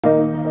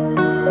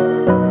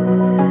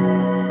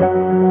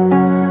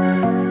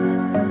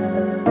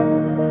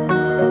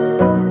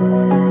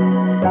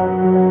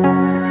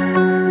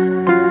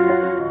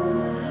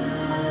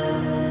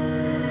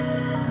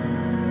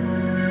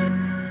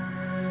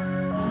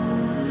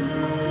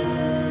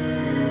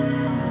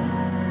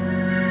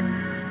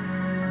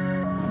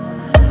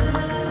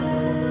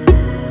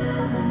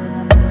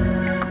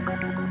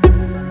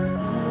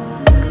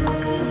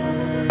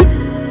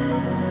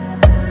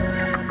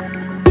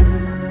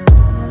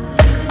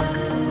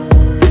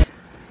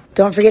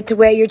Don't forget to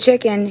weigh your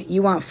chicken.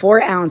 You want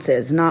 4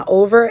 ounces, not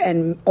over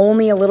and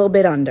only a little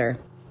bit under.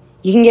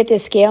 You can get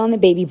this scale and the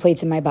baby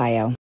plates in my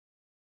bio.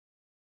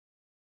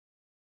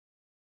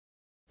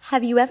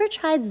 Have you ever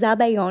tried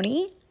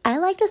zabaione? I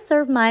like to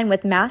serve mine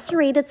with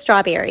macerated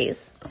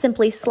strawberries.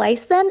 Simply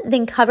slice them,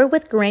 then cover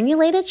with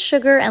granulated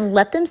sugar and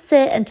let them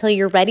sit until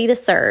you're ready to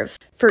serve.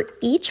 For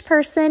each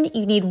person,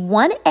 you need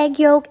 1 egg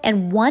yolk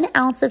and 1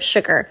 ounce of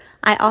sugar.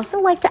 I also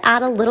like to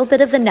add a little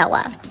bit of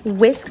vanilla.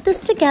 Whisk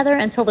this together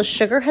until the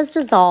sugar has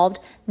dissolved,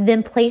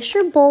 then place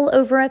your bowl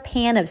over a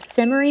pan of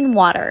simmering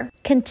water.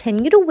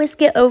 Continue to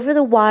whisk it over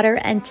the water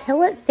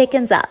until it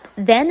thickens up.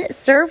 Then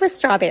serve with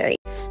strawberry.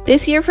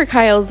 This year for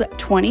Kyle's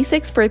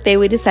 26th birthday,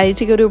 we decided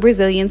to go to a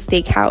Brazilian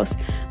steakhouse.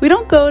 We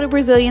don't go to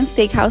Brazilian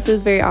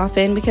steakhouses very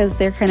often because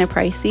they're kind of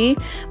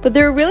pricey, but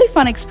they're a really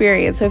fun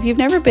experience. So if you've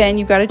never been,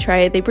 you've got to try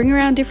it. They bring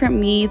around different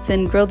meats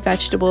and grilled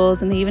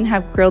vegetables, and they even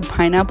have grilled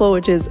pineapple,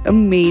 which is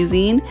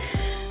amazing.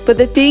 But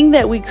the thing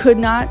that we could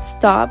not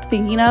stop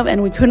thinking of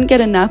and we couldn't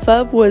get enough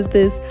of was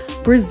this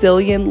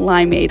Brazilian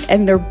limeade,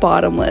 and they're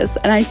bottomless.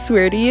 And I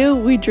swear to you,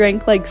 we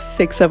drank like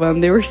 6 of them.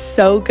 They were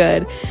so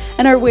good.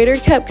 And our waiter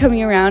kept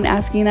coming around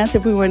asking us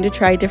if we wanted to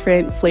try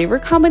different flavor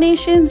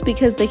combinations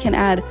because they can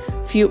add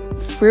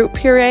fruit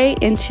puree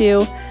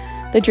into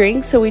the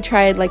drink. So we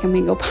tried like a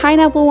mango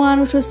pineapple one,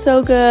 which was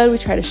so good. We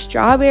tried a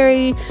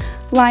strawberry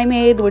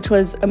limeade, which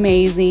was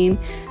amazing.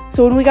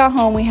 So when we got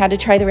home, we had to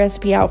try the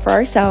recipe out for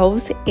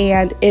ourselves,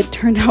 and it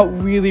turned out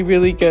really,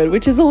 really good,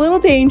 which is a little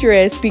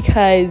dangerous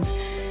because,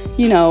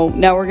 you know,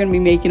 now we're going to be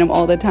making them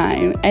all the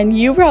time, and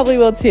you probably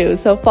will too.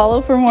 So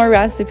follow for more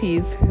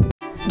recipes.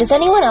 Does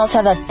anyone else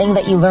have that thing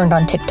that you learned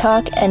on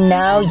TikTok and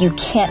now you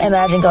can't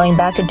imagine going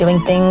back to doing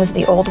things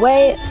the old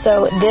way?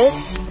 So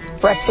this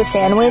breakfast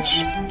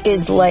sandwich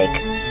is like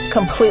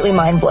completely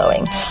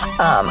mind-blowing.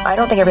 I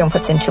don't think everyone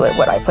puts into it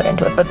what I put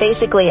into it, but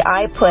basically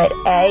I put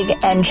egg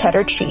and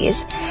cheddar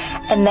cheese,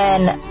 and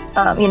then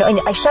and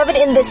I shove it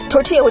in this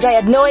tortilla, which I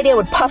had no idea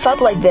would puff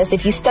up like this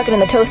if you stuck it in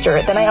the toaster.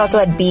 Then I also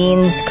had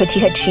beans,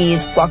 cotija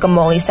cheese,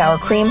 guacamole, sour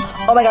cream.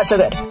 Oh my god, so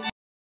good.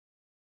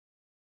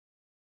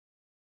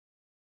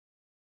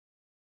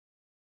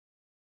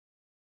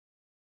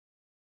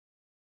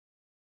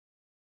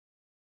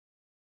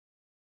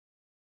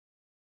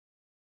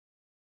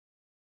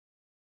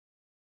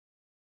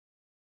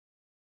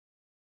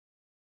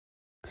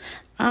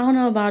 I don't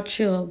know about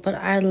you, but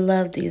I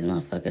love these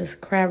motherfuckers.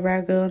 Crab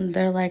ragoon,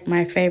 they're like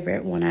my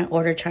favorite when I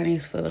order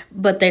Chinese food.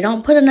 But they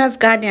don't put enough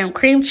goddamn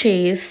cream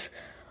cheese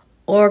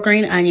or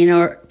green onion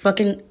or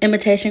fucking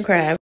imitation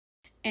crab.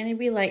 And it'd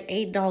be like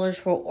 $8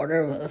 for an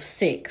order of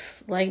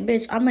 6. Like,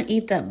 bitch, I'm gonna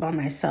eat that by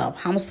myself.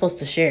 How am I supposed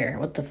to share?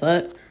 What the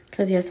fuck?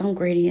 Because, yes, I'm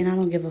greedy and I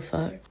don't give a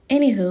fuck.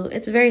 Anywho,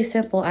 it's very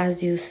simple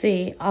as you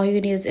see. All you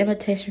need is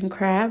imitation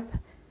crab,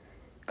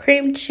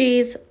 cream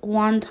cheese,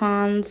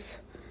 wontons,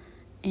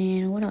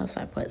 and what else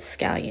I put?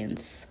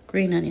 Scallions,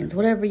 green onions,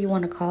 whatever you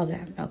want to call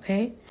them,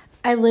 okay?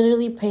 I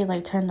literally paid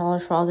like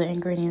 $10 for all the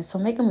ingredients, so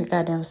make them your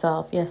goddamn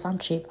self. Yes, I'm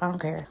cheap. I don't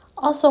care.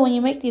 Also, when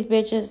you make these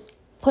bitches,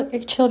 put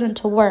your children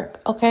to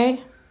work,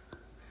 okay?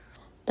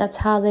 That's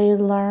how they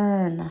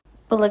learn.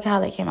 But look how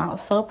they came out.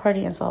 So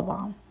pretty and so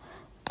bomb.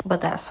 But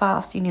that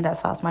sauce, you need that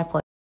sauce, my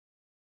plate.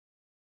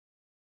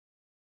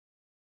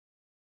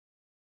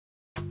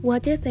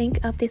 What do you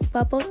think of these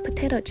bubbled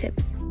potato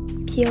chips?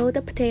 Peel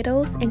the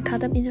potatoes and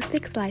cut them into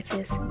thick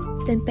slices.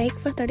 Then bake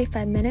for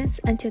 35 minutes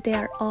until they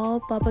are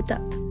all bubbled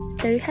up.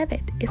 There you have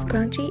it. It's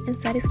crunchy and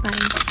satisfying.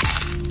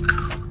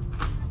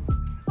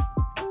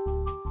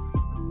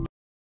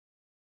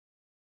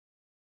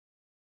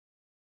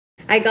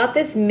 I got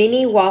this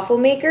mini waffle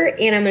maker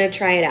and I'm gonna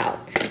try it out.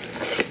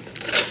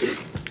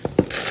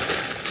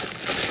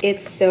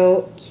 It's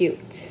so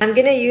cute. I'm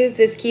gonna use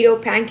this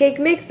keto pancake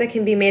mix that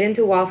can be made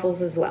into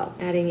waffles as well.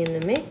 Adding in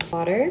the mix,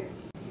 water,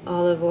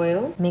 olive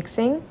oil,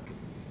 mixing.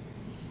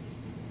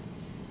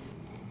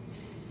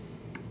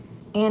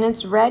 And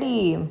it's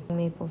ready.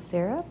 Maple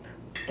syrup,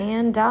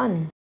 and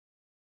done.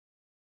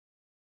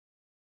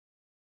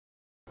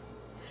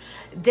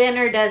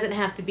 Dinner doesn't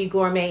have to be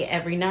gourmet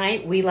every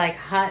night. We like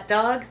hot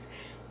dogs.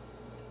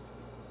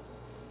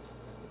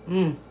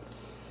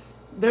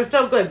 They're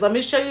so good. Let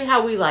me show you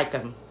how we like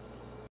them.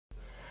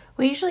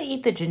 We usually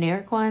eat the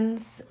generic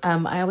ones.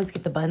 I always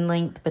get the bun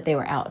length, but they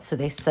were out, so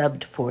they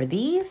subbed for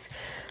these.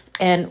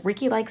 And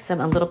Ricky likes them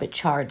a little bit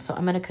charred, so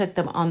I'm going to cook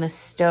them on the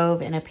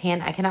stove in a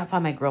pan. I cannot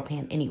find my grill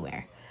pan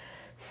anywhere,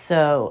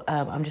 so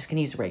I'm just going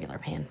to use a regular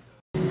pan.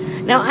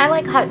 Now, I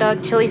like hot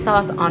dog chili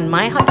sauce on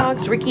my hot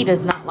dogs. Ricky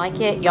does not like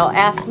it. Y'all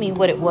asked me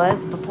what it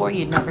was before.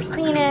 You'd never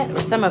seen it, or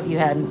some of you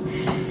hadn't.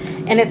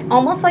 And it's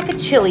almost like a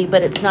chili,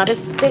 but it's not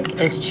as thick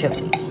as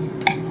chili.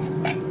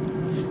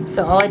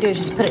 So all I do is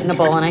just put it in a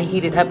bowl and I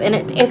heat it up. And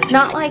it's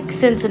not like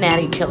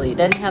Cincinnati chili. It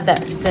doesn't have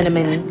that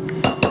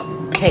cinnamon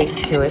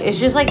taste to it. It's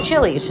just like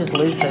chili. It's just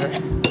looser.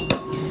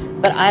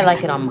 But I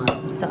like it on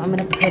mine. So I'm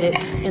going to put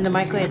it in the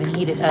microwave and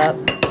heat it up.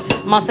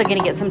 I'm also going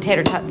to get some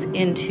tater tots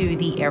into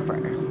the air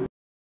fryer.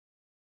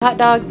 Hot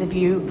dogs, if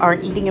you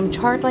aren't eating them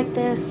charred like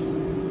this,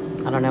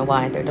 I don't know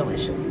why, they're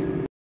delicious.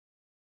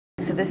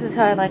 So this is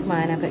how I like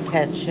mine. I put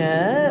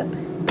ketchup.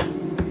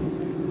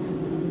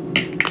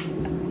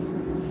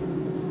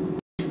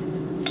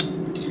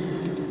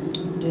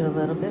 Do a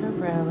little bit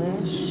of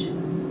relish.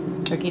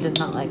 Ricky does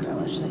not like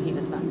relish, so he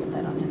does not get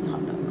that on his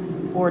hot dogs.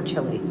 Or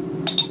chili.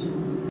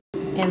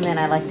 And then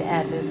I like to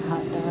add this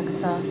hot dog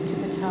sauce to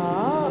the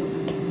top.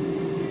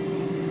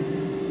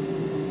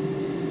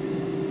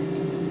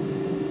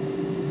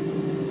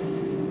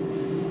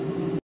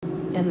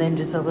 And then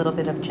just a little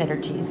bit of cheddar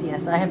cheese.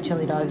 Yes, I have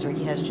chili dogs.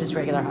 Ricky has just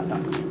regular hot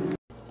dogs.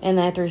 And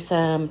then I threw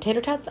some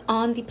tater tots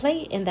on the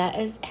plate, and that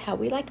is how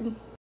we like them.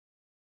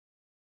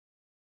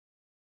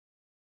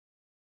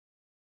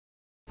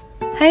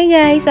 Hai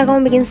guys, aku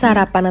mau bikin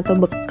sarapan atau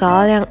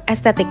bekal yang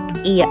estetik.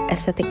 Iya,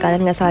 estetik,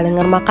 kalian gak salah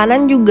dengar.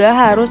 Makanan juga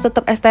harus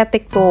tetap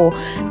estetik tuh.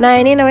 Nah,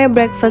 ini namanya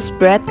breakfast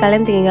bread.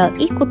 Kalian tinggal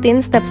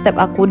ikutin step-step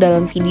aku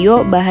dalam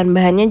video.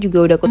 Bahan-bahannya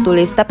juga udah aku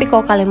tulis. Tapi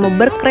kalau kalian mau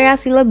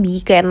berkreasi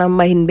lebih, kayak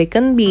nambahin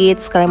bacon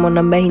bits, kalian mau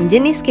nambahin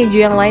jenis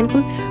keju yang lain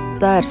pun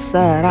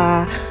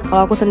terserah.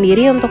 Kalau aku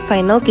sendiri untuk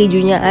final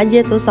kejunya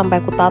aja tuh sampai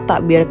aku tata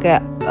biar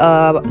kayak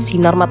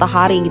sinar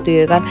matahari gitu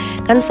ya kan.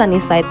 Kan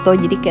sunny side tuh,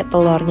 jadi kayak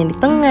telurnya di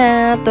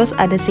tengah, terus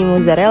ada si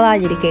mozzarella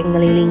jadi kayak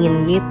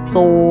ngelilingin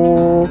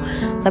gitu.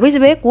 Tapi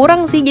sebenarnya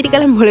kurang sih, jadi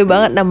kalian boleh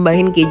banget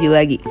nambahin keju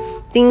lagi.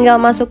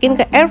 Tinggal masukin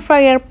ke air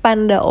fryer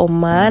Panda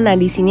Oma. Nah,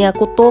 di sini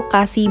aku tuh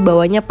kasih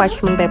bawahnya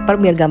parchment paper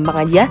biar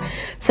gampang aja.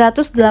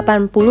 180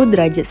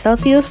 derajat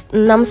Celcius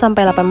 6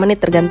 sampai 8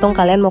 menit tergantung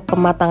kalian mau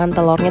kematangan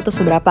telurnya tuh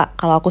seberapa.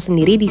 Kalau aku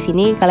sendiri di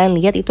sini kalian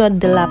lihat itu ada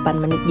 8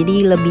 menit.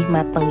 Jadi lebih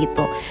matang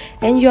gitu.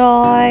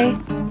 Enjoy.